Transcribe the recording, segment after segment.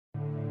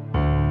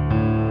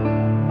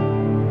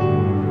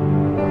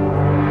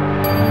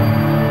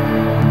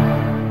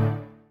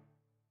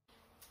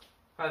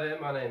there,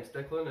 my name's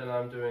Declan and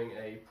I'm doing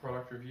a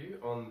product review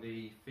on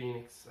the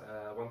Phoenix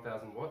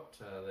 1000 watt,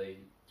 the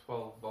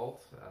 12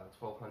 volt,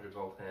 1200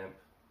 volt amp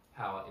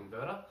power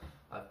inverter.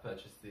 I've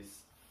purchased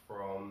this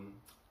from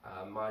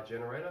my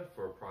generator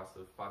for a price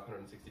of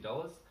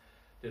 $560.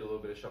 Did a little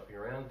bit of shopping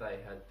around, they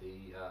had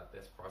the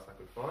best price I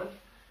could find.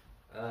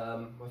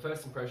 My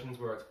first impressions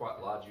were it's quite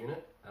a large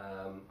unit.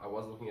 I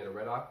was looking at a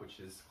Red Arc, which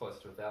is close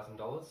to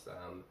 $1,000.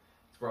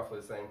 It's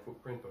roughly the same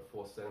footprint but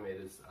 4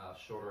 centimeters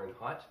shorter in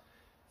height.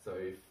 So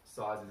if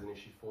size is an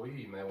issue for you,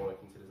 you may want to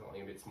consider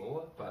something a bit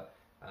smaller, but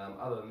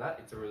other than that,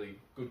 it's a really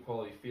good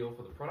quality feel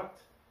for the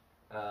product.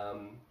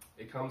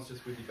 It comes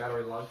just with the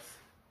battery lugs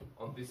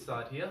on this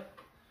side here,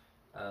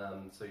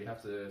 so you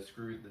have to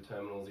screw the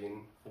terminals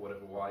in for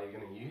whatever wire you're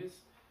going to use.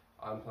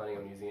 I'm planning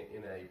on using it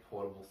in a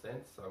portable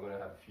sense, so I'm going to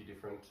have a few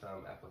different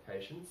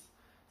applications.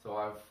 So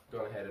I've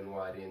gone ahead and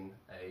wired in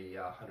a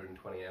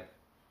 120 amp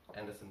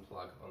Anderson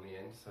plug on the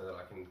end so that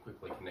I can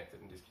quickly connect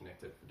it and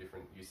disconnect it for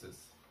different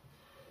uses.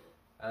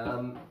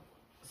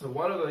 So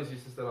one of those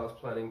uses that I was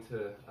planning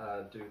to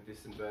do with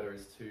this inverter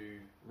is to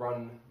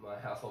run my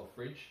household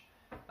fridge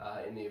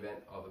in the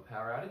event of a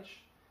power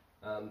outage.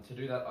 To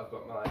do that, I've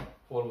got my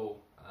portable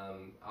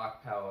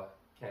Arc Power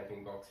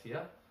camping box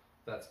here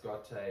that's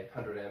got a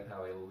 100 amp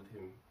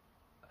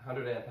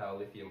hour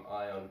lithium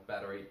ion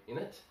battery in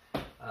it.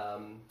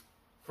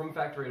 From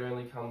factory, it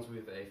only comes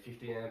with a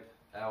 50 amp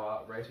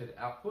hour rated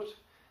output.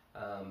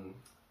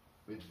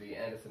 With the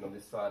Anderson on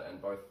this side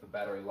and both the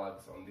battery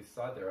lugs on this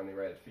side, they're only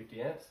rated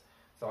 50 amps.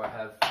 So I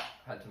have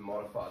had to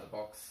modify the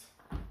box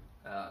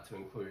to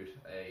include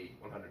a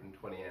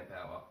 120 amp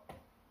hour,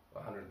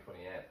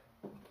 120 amp,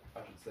 I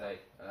should say,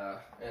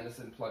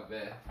 Anderson plug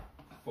there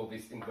for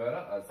this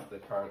inverter, as the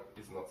current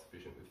is not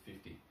sufficient with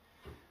 50.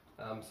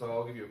 So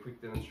I'll give you a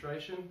quick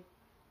demonstration.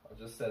 I'll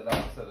just set it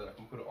up so that I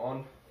can put it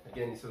on.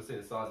 Again, you sort of see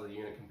the size of the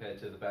unit compared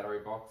to the battery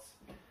box.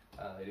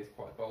 It is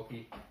quite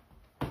bulky.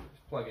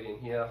 Just plug it in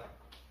here.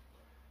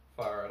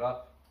 Fire it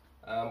up.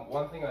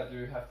 One thing I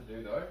do have to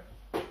do though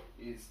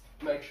is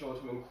make sure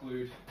to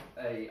include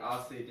a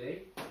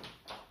RCD.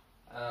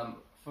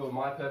 For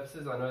my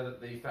purposes, I know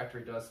that the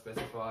factory does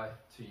specify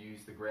to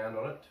use the ground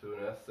on it to an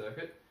earth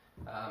circuit.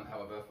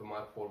 However, for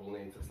my portable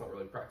needs, it's not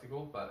really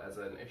practical, but as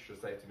an extra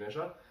safety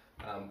measure,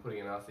 putting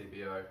an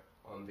RCBO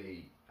on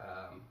the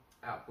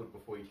output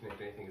before you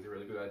connect anything is a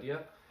really good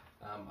idea.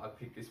 I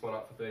picked this one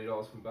up for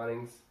 $30 from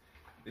Bunnings.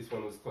 This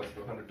one was closer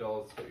to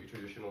 $100. It's got your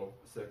traditional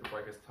circuit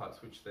breakers type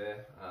switch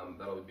there.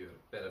 That'll be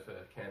better for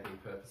camping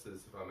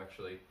purposes if I'm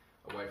actually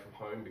away from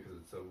home because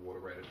it's a water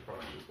rated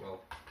product as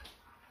well.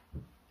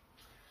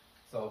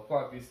 So I'll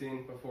plug this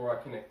in before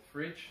I connect the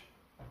fridge.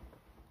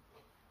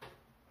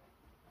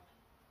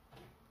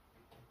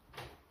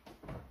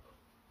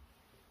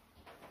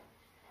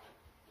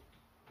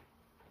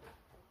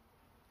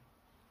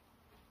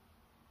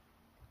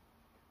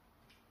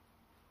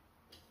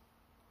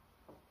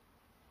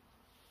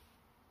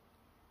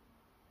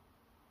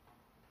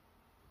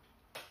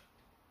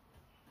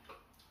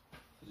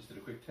 Just did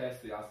a quick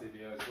test, the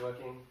RCBO is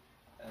working,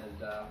 and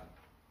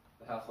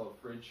the household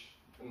fridge,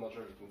 I'm not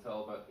sure if you can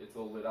tell, but it's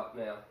all lit up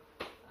now,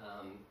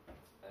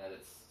 and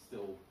it's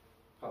still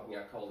pumping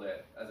out cold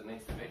air as it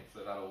needs to be, so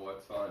that all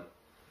works fine.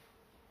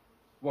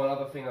 One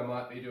other thing I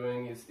might be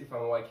doing is, if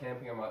I'm away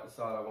camping, I might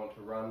decide I want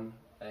to run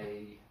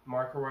a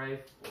microwave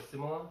or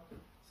similar,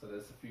 so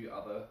there's a few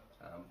other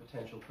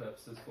potential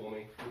purposes for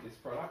me with this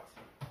product.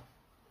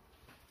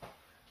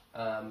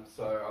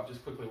 So I've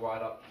just quickly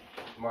wired up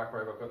the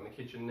microwave I've got in the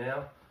kitchen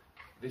now.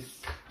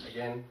 This,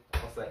 again,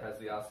 also has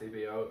the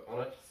RCBO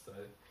on it, so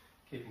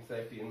keeping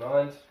safety in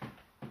mind.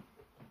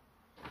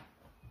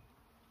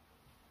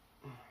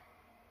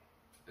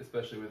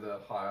 Especially with a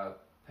higher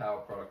power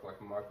product like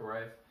a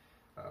microwave,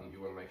 you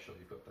want to make sure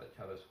you've got that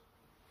covered.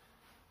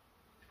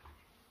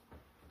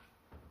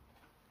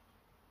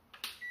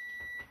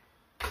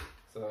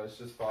 So it's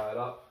just fired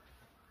up.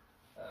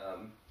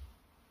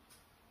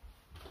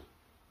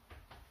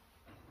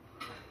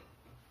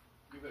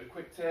 Give it a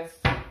quick test,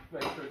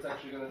 make sure it's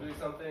actually going to do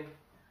something.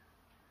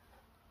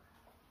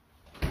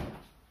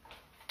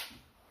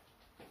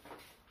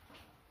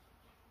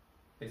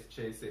 Piece of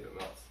cheese, see if it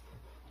melts.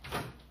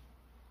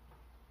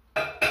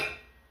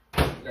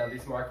 Now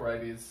this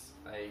microwave is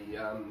a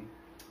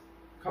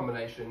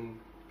combination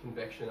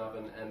convection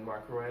oven and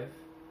microwave.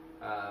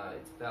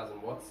 It's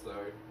 1000 watts, so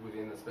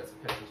within the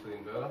specifications for the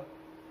inverter.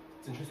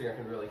 It's interesting, I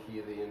can really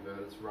hear the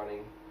inverters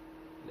running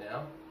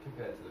now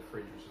compared to the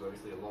fridge, which is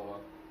obviously a lower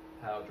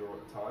power draw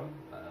at the time.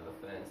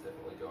 The fan's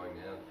definitely going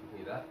now, you can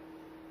hear that,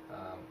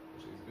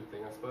 which is a good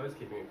thing I suppose,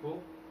 keeping it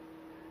cool.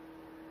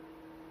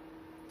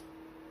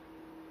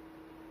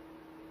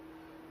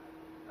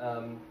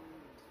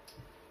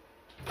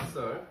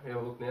 So, have a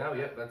look now,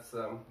 yep, that's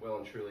well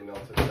and truly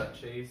melted. That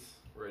cheese,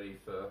 ready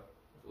for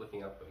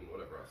licking up and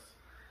whatever else.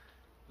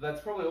 That's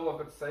probably all I've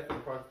got to say for the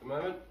product at the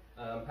moment.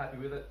 Happy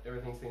with it,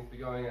 everything seems to be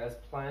going as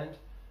planned.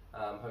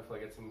 Hopefully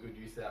I get some good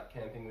use out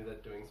camping with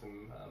it, doing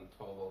some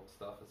 12 volt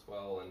stuff as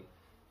well, and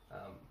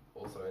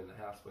also in the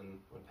house when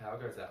power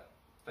goes out.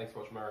 Thanks for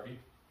watching my review.